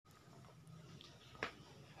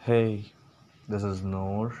Hey, this is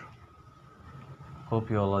Noor. Hope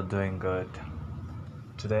you all are doing good.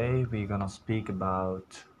 Today we're gonna speak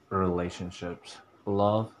about relationships,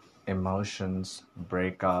 love, emotions,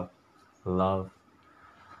 breakup, love.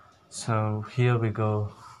 So here we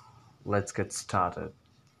go. Let's get started.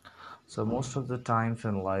 So most of the times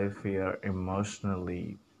in life we are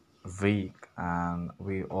emotionally weak and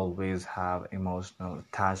we always have emotional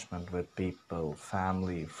attachment with people,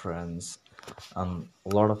 family, friends, and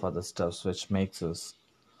a lot of other stuff which makes us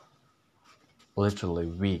literally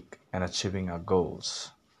weak in achieving our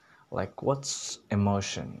goals. Like what's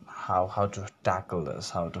emotion? How to tackle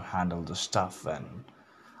this, how to handle the stuff when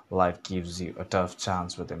life gives you a tough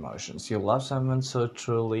chance with emotions. You love someone so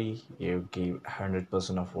truly, you give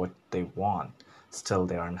 100% of what they want, still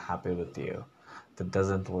they aren't happy with you. That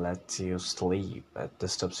doesn't let you sleep, it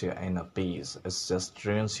disturbs your inner peace. It just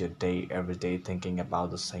ruins your day every day thinking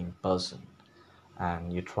about the same person,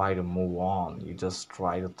 and you try to move on. You just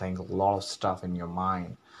try to think a lot of stuff in your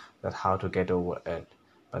mind that how to get over it,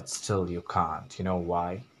 but still you can't. You know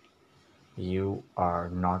why? You are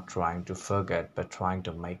not trying to forget, but trying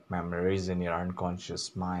to make memories in your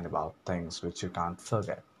unconscious mind about things which you can't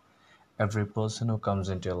forget. Every person who comes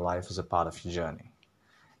into your life is a part of your journey.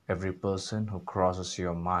 Every person who crosses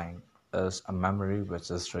your mind is a memory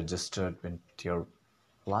which is registered into your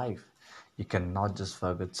life. You cannot just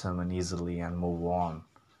forget someone easily and move on.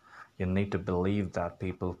 You need to believe that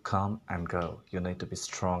people come and go. You need to be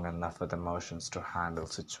strong enough with emotions to handle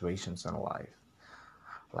situations in life.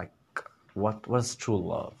 Like, what's true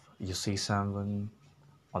love? You see someone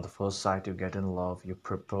on the first sight, you get in love, you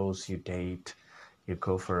propose, you date, you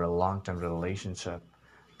go for a long term relationship,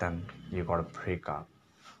 then you gotta break up.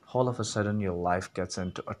 All of a sudden, your life gets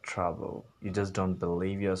into a trouble. You just don't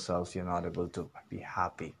believe yourself, you're not able to be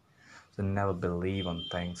happy. So never believe on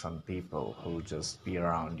things, on people who just be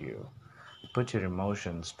around you. Put your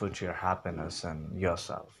emotions, put your happiness in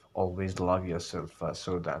yourself. Always love yourself first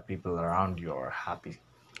so that people around you are happy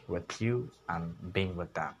with you and being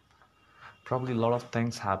with them. Probably a lot of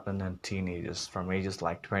things happen in teenagers from ages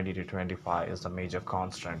like 20 to 25 is the major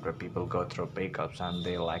constant where people go through breakups and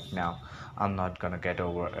they like, now I'm not gonna get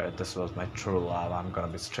over it. This was my true love. I'm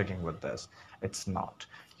gonna be sticking with this. It's not.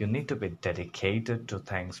 You need to be dedicated to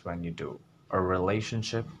things when you do. A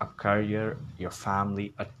relationship, a career, your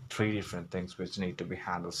family are three different things which need to be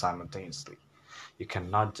handled simultaneously. You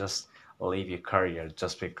cannot just leave your career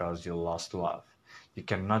just because you lost love. You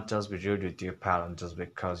cannot just be rude with your parents just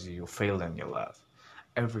because you failed in your love.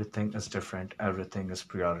 Everything is different, everything is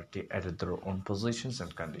priority at their own positions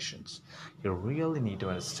and conditions. You really need to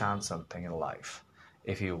understand something in life.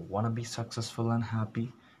 If you want to be successful and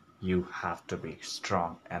happy, you have to be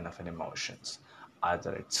strong enough in emotions.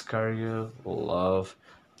 Either it's career, love,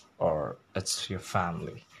 or it's your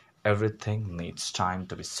family. Everything needs time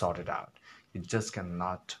to be sorted out. You just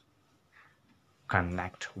cannot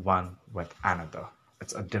connect one with another.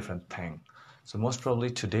 It's a different thing. So most probably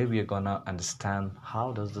today we are gonna understand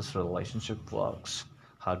how does this relationship works.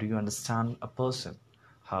 How do you understand a person?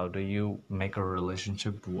 How do you make a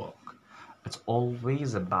relationship work? It's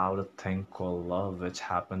always about a thing called love which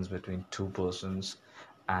happens between two persons,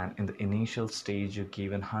 and in the initial stage you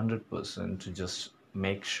give 100% to just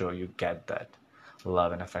make sure you get that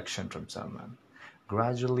love and affection from someone.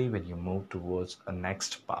 Gradually when you move towards a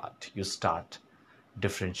next part, you start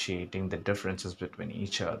differentiating the differences between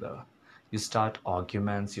each other. You start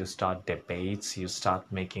arguments, you start debates, you start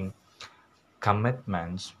making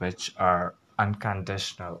commitments which are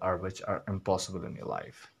unconditional or which are impossible in your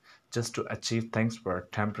life. Just to achieve things for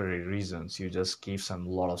temporary reasons, you just give some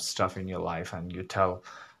lot of stuff in your life and you tell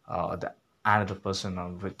the another person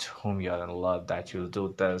on with whom you're in love that you'll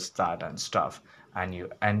do this, that, and stuff, and you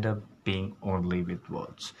end up being only with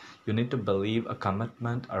words. You need to believe a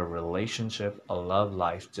commitment, a relationship, a love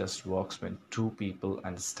life just works when two people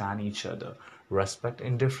understand each other, respect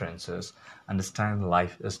indifferences, understand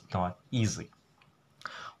life is not easy.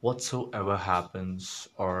 Whatsoever happens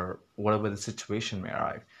or whatever the situation may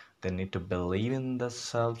arrive, they need to believe in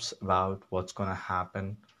themselves about what's going to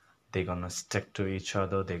happen. They're going to stick to each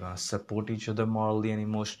other, they're going to support each other morally and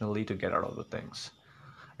emotionally to get out of the things.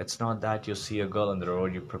 It's not that you see a girl on the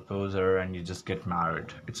road, you propose her and you just get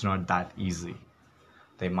married. It's not that easy.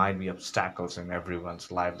 There might be obstacles in everyone's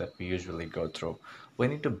life that we usually go through. We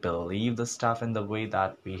need to believe the stuff in the way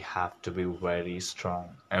that we have to be very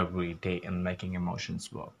strong every day in making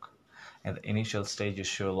emotions work. In the initial stage, you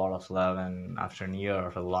show a lot of love, and after a year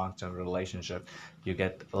of a long term relationship, you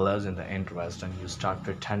get less in the interest and you start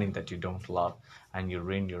pretending that you don't love, and you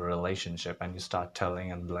ruin your relationship and you start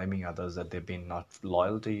telling and blaming others that they've been not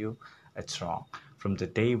loyal to you. It's wrong. From the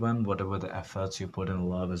day one, whatever the efforts you put in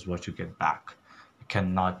love is what you get back. You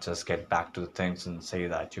cannot just get back to the things and say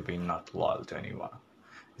that you're being not loyal to anyone.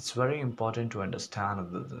 It's very important to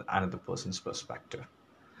understand another person's perspective.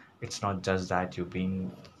 It's not just that you've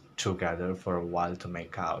been together for a while to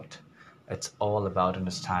make out. It's all about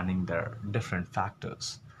understanding their different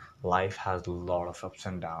factors. Life has a lot of ups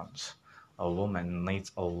and downs. A woman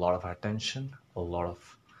needs a lot of attention, a lot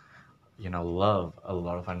of love, a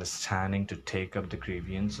lot of understanding to take up the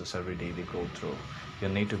grievances every day they go through. You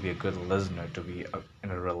need to be a good listener to be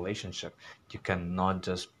in a relationship. You cannot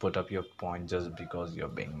just put up your point just because you're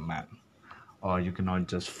being man, or you cannot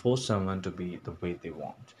just force someone to be the way they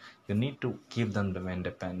want. You need to give them the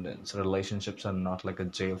independence. Relationships are not like a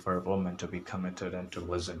jail for a woman to be committed and to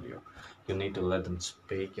listen to you. You need to let them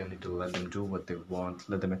speak. You need to let them do what they want.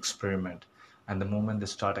 Let them experiment. And the moment they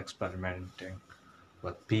start experimenting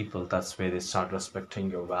with people, that's where they start respecting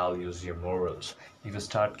your values, your morals. If you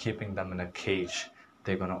start keeping them in a cage,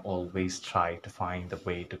 they're gonna always try to find a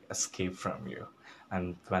way to escape from you.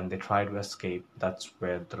 And when they try to escape, that's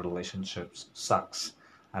where the relationship sucks,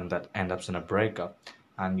 and that ends up in a breakup.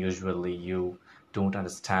 And usually you don't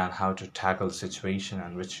understand how to tackle the situation,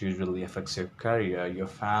 and which usually affects your career, your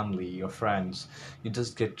family, your friends. You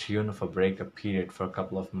just get tuned of a breakup period for a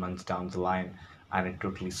couple of months down the line, and it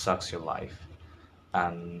totally sucks your life.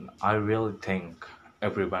 And I really think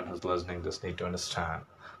everyone who's listening this need to understand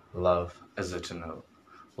love is eternal.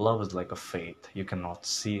 Love is like a faith. You cannot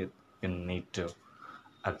see it. You need to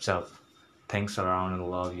observe things around in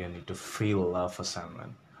love. You need to feel love for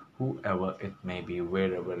someone. Whoever it may be,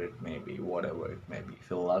 wherever it may be, whatever it may be. If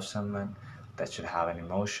you love someone, that should have an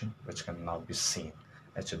emotion which cannot be seen.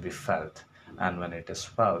 It should be felt. And when it is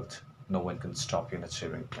felt, no one can stop you in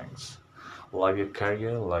achieving things. Love your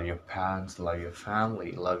career, love your parents, love your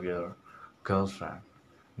family, love your girlfriend.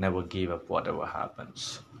 Never give up whatever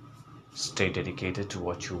happens. Stay dedicated to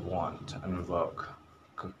what you want and work.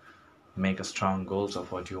 Make a strong goals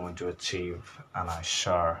of what you want to achieve, and I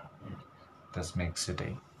sure this makes your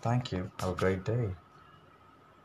day. Thank you. Have a great day.